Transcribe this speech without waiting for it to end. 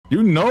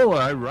You know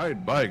I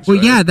ride bikes. Well,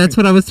 right? yeah, that's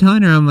what I was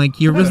telling her. I'm like,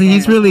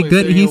 he's really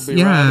good. He's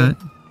yeah.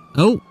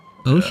 Oh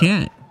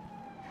shit.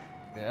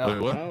 Yeah.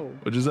 Wait, what? Oh.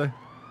 What'd you say?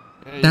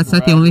 Yeah, That's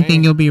not the only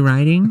thing you'll be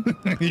riding.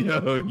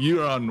 Yo,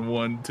 you're on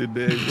one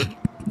today.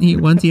 He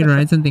wants you to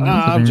ride something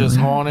else. I'm just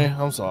apparently.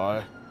 horny. I'm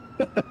sorry.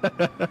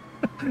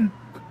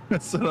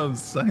 That's what I'm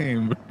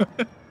saying, bro.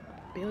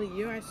 Billy,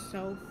 you are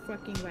so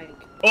fucking like.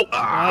 Oh,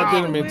 I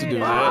didn't mean to do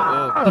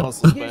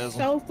that. You're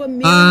so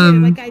familiar.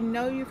 Like I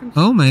know you from.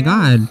 Oh my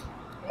god.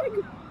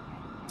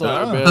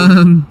 Sorry,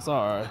 Billy.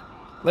 Sorry.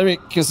 Let me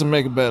kiss and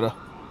make it better.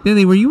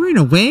 Billy, were you wearing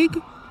a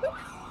wig?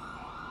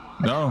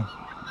 No.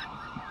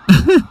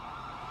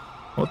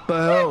 What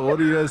the hell? What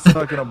are you guys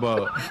talking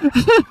about?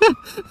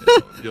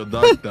 Yo,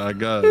 doctor, I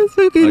got It's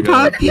fucking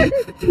talkie.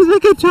 It's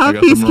like a I got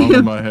talkie something wrong with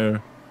skin. my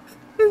hair.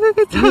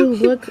 You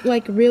look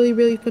like really,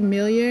 really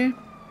familiar,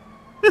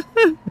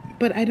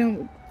 but I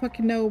don't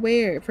fucking know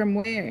where. From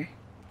where?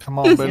 Come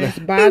on, Billy. It's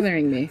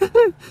bothering me.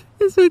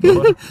 It's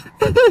fucking.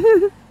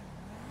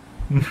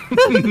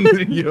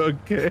 You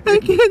okay? I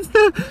can't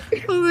stop.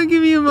 Hold on,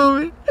 give me a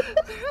moment.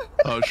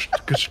 Oh,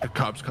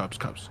 cops.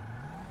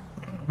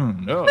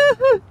 No.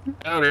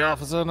 Howdy,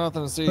 officer.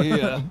 Nothing to see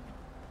here.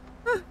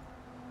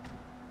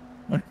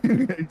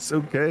 It's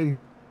okay.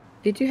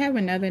 Did you have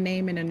another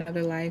name in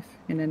another life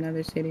in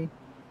another city?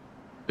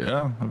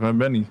 Yeah, I've had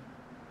many.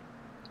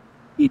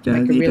 He does.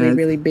 Like a he really, does.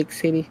 really big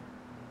city.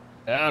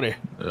 Howdy.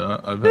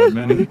 Yeah, I've had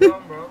many.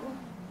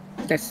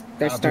 That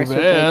Not starts too with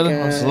bad. like,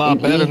 It's a lot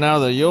an better E. now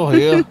that you're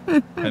here.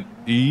 An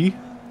E?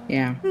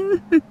 Yeah.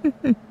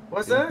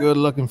 What's that? Good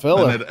looking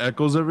fella. And it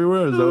echoes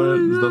everywhere? Is that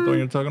the one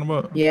you're talking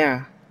about?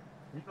 Yeah.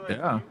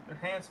 Yeah.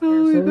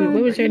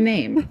 What was your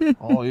name?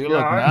 Oh, you look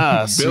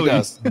nice. Billy. You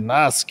got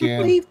nice skin.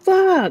 Holy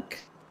fuck!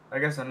 I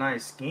guess a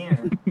nice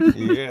skin.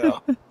 Yeah.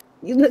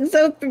 You look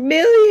so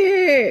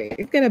familiar.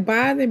 It's gonna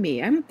bother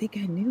me. I don't think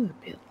I knew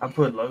it, Bill. I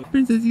put low.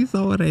 Princess, you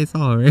saw what I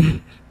saw,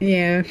 right?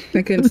 Yeah,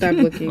 I couldn't stop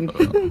looking.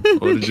 What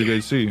did you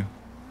guys see?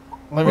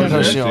 Let me What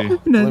touch did you. you see?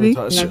 Let me Nothing.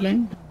 touch you.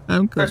 Nothing.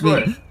 I'm That's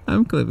clipping.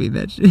 I'm clipping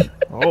that shit.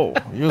 Oh,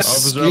 your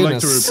Officer, I'd skin like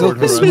is to report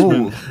silky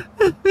harassment.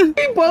 smooth.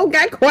 We both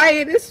got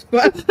quiet as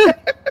fuck.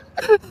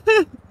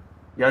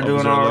 Y'all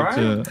doing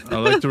Officer, all right? I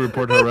like to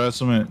report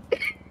harassment.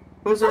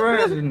 Who's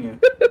harassing you?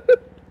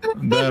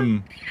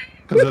 Them.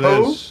 Because it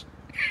Who? is.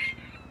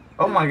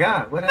 Oh my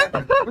God! What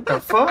happened? What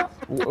the fuck?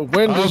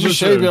 When did you Officer.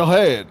 shave your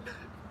head?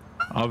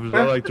 Officer,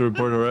 I like to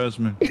report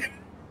harassment.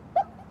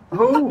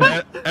 Who?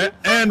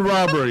 And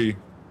robbery.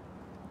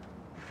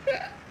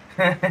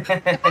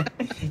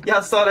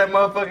 Y'all saw that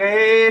motherfucker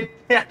head?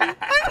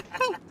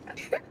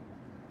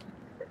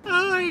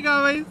 Oh my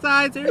god, my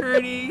sides are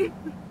hurting.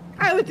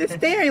 I was just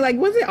staring. Like,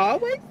 was it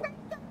always?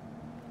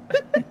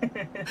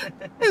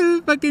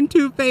 Fucking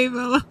toupee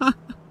fell off.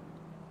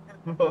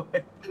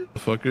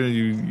 Fucker,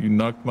 you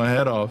knocked my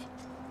head off.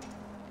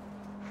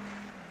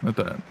 Not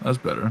that. That's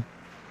better.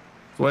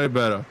 It's way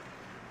better.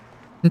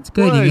 That's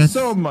good. Way You got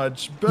so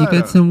much You better.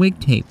 got some wig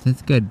tape.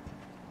 That's good.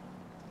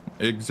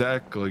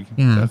 Exactly.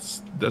 Yeah.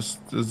 That's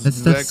stuff's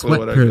exactly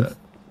what I sweatproof. got.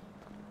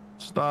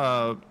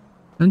 Stop.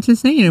 I'm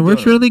just saying, it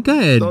works really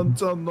good. Don't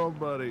tell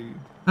nobody.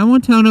 I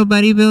won't tell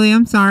nobody, Billy.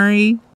 I'm sorry.